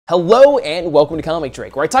Hello and welcome to Comic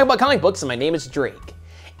Drake, where I talk about comic books and my name is Drake.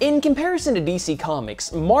 In comparison to DC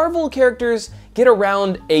Comics, Marvel characters get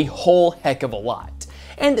around a whole heck of a lot.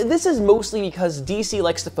 And this is mostly because DC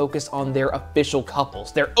likes to focus on their official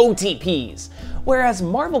couples, their OTPs, whereas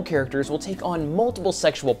Marvel characters will take on multiple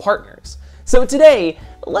sexual partners. So today,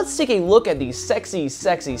 let's take a look at the sexy,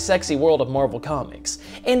 sexy, sexy world of Marvel Comics,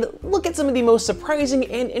 and look at some of the most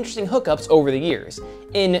surprising and interesting hookups over the years,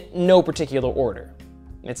 in no particular order.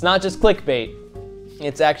 It's not just clickbait,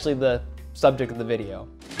 it's actually the subject of the video.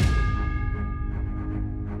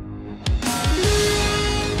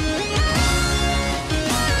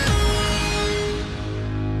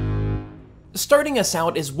 Starting us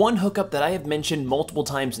out is one hookup that I have mentioned multiple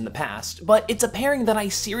times in the past, but it's a pairing that I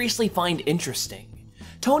seriously find interesting.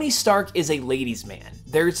 Tony Stark is a ladies' man,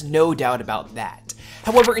 there's no doubt about that.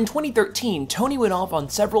 However, in 2013, Tony went off on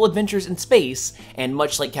several adventures in space, and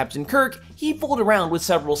much like Captain Kirk, he fooled around with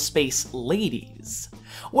several space ladies.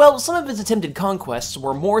 Well, some of his attempted conquests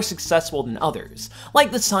were more successful than others,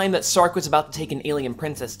 like the time that Stark was about to take an alien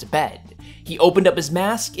princess to bed. He opened up his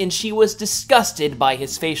mask and she was disgusted by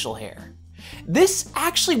his facial hair. This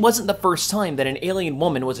actually wasn't the first time that an alien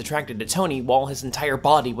woman was attracted to Tony while his entire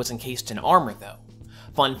body was encased in armor though.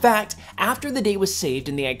 Fun fact, after the day was saved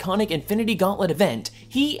in the iconic Infinity Gauntlet event,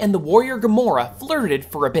 he and the warrior Gamora flirted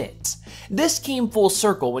for a bit. This came full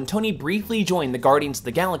circle when Tony briefly joined the Guardians of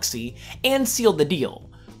the Galaxy and sealed the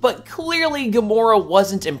deal. But clearly Gamora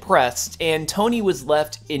wasn't impressed and Tony was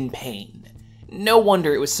left in pain. No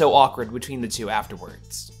wonder it was so awkward between the two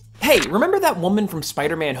afterwards. Hey, remember that woman from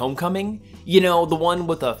Spider-Man Homecoming? You know, the one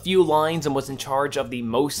with a few lines and was in charge of the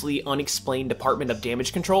mostly unexplained Department of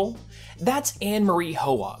Damage Control? That's Anne-Marie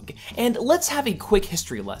Hoag, and let's have a quick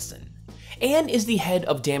history lesson. Anne is the head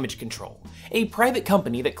of Damage Control, a private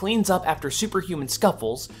company that cleans up after superhuman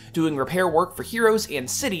scuffles, doing repair work for heroes and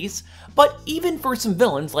cities, but even for some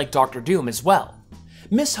villains like Dr. Doom as well.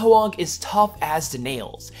 Miss Hoag is tough as the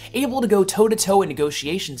nails, able to go toe-to-toe in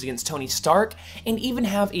negotiations against Tony Stark, and even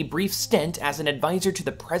have a brief stint as an advisor to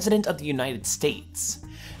the President of the United States.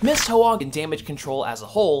 Miss Hoag and Damage Control as a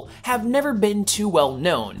whole have never been too well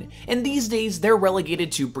known, and these days they're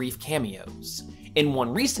relegated to brief cameos. In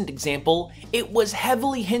one recent example, it was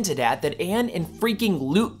heavily hinted at that Anne and freaking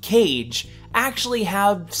Luke Cage actually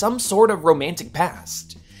have some sort of romantic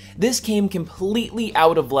past. This came completely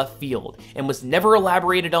out of left field and was never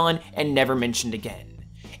elaborated on and never mentioned again.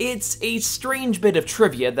 It's a strange bit of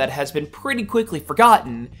trivia that has been pretty quickly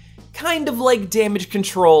forgotten, kind of like Damage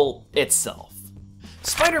Control itself.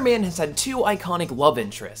 Spider-Man has had two iconic love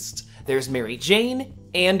interests. There's Mary Jane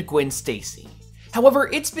and Gwen Stacy. However,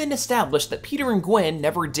 it's been established that Peter and Gwen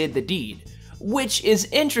never did the deed, which is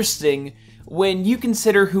interesting when you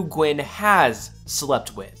consider who Gwen has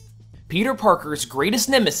slept with. Peter Parker's greatest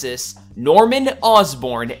nemesis, Norman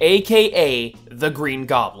Osborn, aka the Green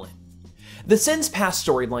Goblin. The Sins Past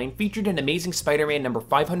storyline, featured in Amazing Spider-Man number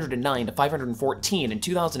 509 to 514 in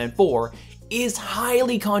 2004, is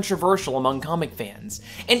highly controversial among comic fans,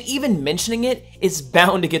 and even mentioning it is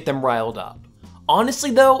bound to get them riled up.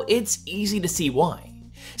 Honestly though, it's easy to see why.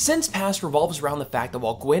 Sins Past revolves around the fact that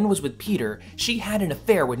while Gwen was with Peter, she had an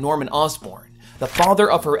affair with Norman Osborn, the father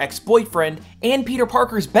of her ex-boyfriend and Peter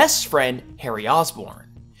Parker's best friend, Harry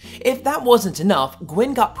Osborn. If that wasn't enough,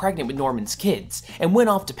 Gwen got pregnant with Norman's kids and went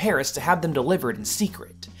off to Paris to have them delivered in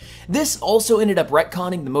secret. This also ended up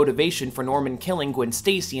retconning the motivation for Norman killing Gwen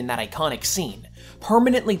Stacy in that iconic scene,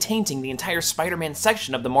 permanently tainting the entire Spider-Man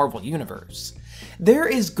section of the Marvel Universe. There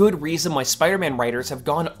is good reason why Spider-Man writers have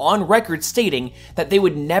gone on record stating that they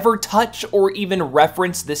would never touch or even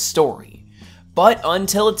reference this story. But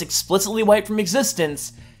until it's explicitly wiped from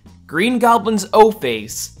existence, Green Goblin's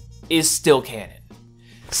O-Face is still canon.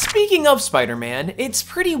 Speaking of Spider-Man, it's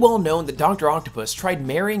pretty well known that Dr. Octopus tried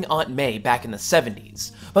marrying Aunt May back in the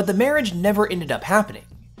 70s, but the marriage never ended up happening.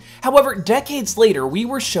 However, decades later, we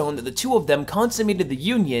were shown that the two of them consummated the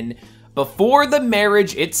union before the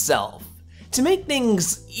marriage itself. To make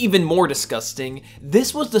things even more disgusting,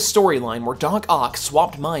 this was the storyline where Doc Ock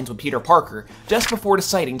swapped minds with Peter Parker just before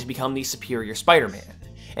deciding to become the superior Spider-Man.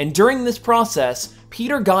 And during this process,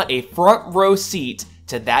 Peter got a front row seat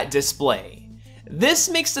to that display. This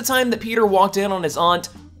makes the time that Peter walked in on his aunt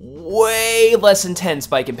way less intense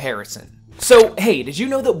by comparison. So hey, did you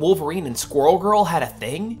know that Wolverine and Squirrel Girl had a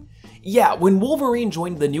thing? Yeah, when Wolverine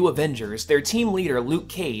joined the New Avengers, their team leader, Luke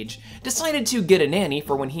Cage, decided to get a nanny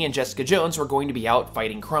for when he and Jessica Jones were going to be out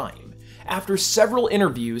fighting crime. After several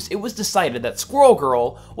interviews, it was decided that Squirrel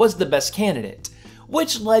Girl was the best candidate,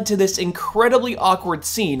 which led to this incredibly awkward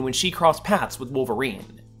scene when she crossed paths with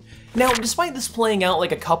Wolverine. Now, despite this playing out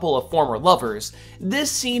like a couple of former lovers, this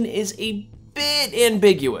scene is a bit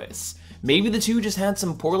ambiguous. Maybe the two just had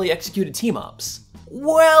some poorly executed team-ups.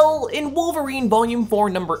 Well, in Wolverine Volume 4,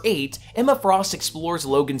 Number 8, Emma Frost explores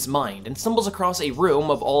Logan's mind and stumbles across a room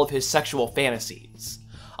of all of his sexual fantasies.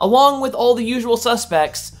 Along with all the usual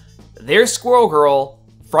suspects, there's Squirrel Girl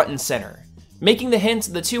front and center, making the hints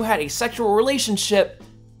the two had a sexual relationship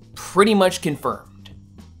pretty much confirmed.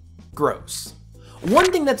 Gross.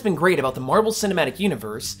 One thing that's been great about the Marvel Cinematic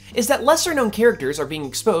Universe is that lesser-known characters are being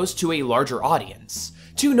exposed to a larger audience,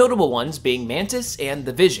 two notable ones being Mantis and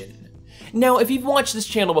the Vision. Now, if you've watched this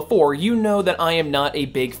channel before, you know that I am not a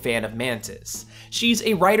big fan of Mantis. She's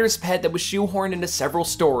a writer's pet that was shoehorned into several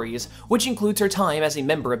stories, which includes her time as a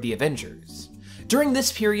member of the Avengers. During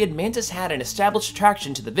this period, Mantis had an established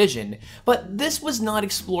attraction to the Vision, but this was not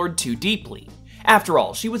explored too deeply. After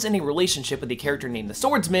all, she was in a relationship with a character named the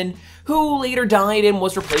Swordsman, who later died and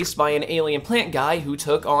was replaced by an alien plant guy who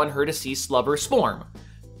took on her deceased lover's form.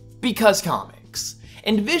 Because comics.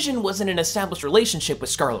 And Vision was in an established relationship with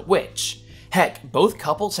Scarlet Witch. Heck, both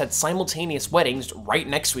couples had simultaneous weddings right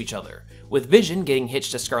next to each other, with Vision getting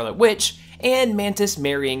hitched to Scarlet Witch and Mantis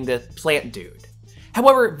marrying the plant dude.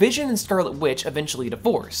 However, Vision and Scarlet Witch eventually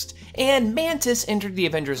divorced, and Mantis entered the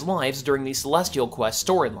Avengers' lives during the Celestial Quest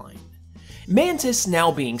storyline. Mantis,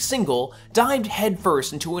 now being single, dived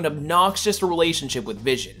headfirst into an obnoxious relationship with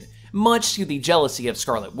Vision, much to the jealousy of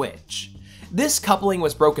Scarlet Witch. This coupling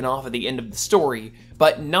was broken off at the end of the story,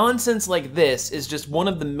 but nonsense like this is just one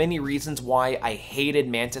of the many reasons why I hated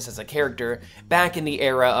Mantis as a character back in the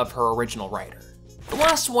era of her original writer. The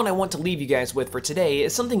last one I want to leave you guys with for today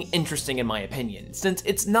is something interesting in my opinion, since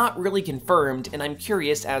it's not really confirmed and I'm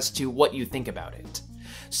curious as to what you think about it.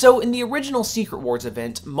 So in the original Secret Wars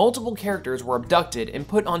event, multiple characters were abducted and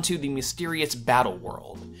put onto the mysterious Battle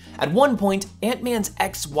World. At one point, Ant-Man's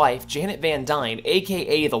ex-wife, Janet Van Dyne,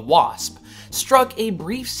 aka the Wasp, struck a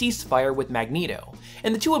brief ceasefire with Magneto,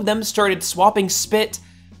 and the two of them started swapping spit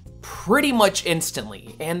pretty much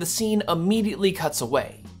instantly, and the scene immediately cuts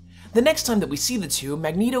away. The next time that we see the two,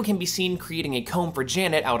 Magneto can be seen creating a comb for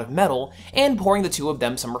Janet out of metal and pouring the two of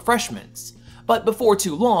them some refreshments. But before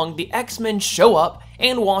too long, the X-Men show up,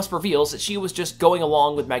 and Wasp reveals that she was just going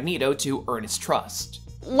along with Magneto to earn his trust.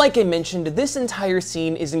 Like I mentioned, this entire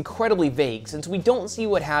scene is incredibly vague since we don't see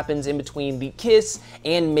what happens in between the kiss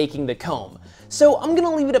and making the comb. So I'm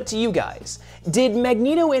gonna leave it up to you guys. Did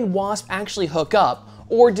Magneto and Wasp actually hook up,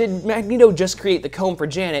 or did Magneto just create the comb for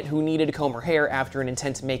Janet, who needed to comb her hair after an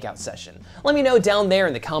intense makeout session? Let me know down there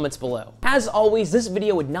in the comments below. As always, this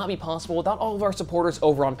video would not be possible without all of our supporters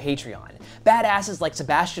over on Patreon. Badasses like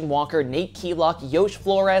Sebastian Walker, Nate Kiellach, Yosh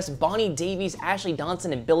Flores, Bonnie Davies, Ashley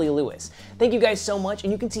Donson, and Billy Lewis. Thank you guys so much,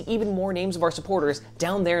 and you can see even more names of our supporters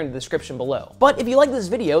down there in the description below. But if you like this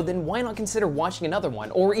video, then why not consider watching another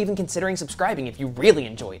one, or even considering subscribing if you really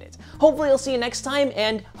enjoyed it. Hopefully I'll see you next time,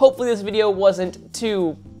 and hopefully this video wasn't too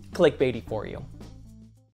clickbaity for you.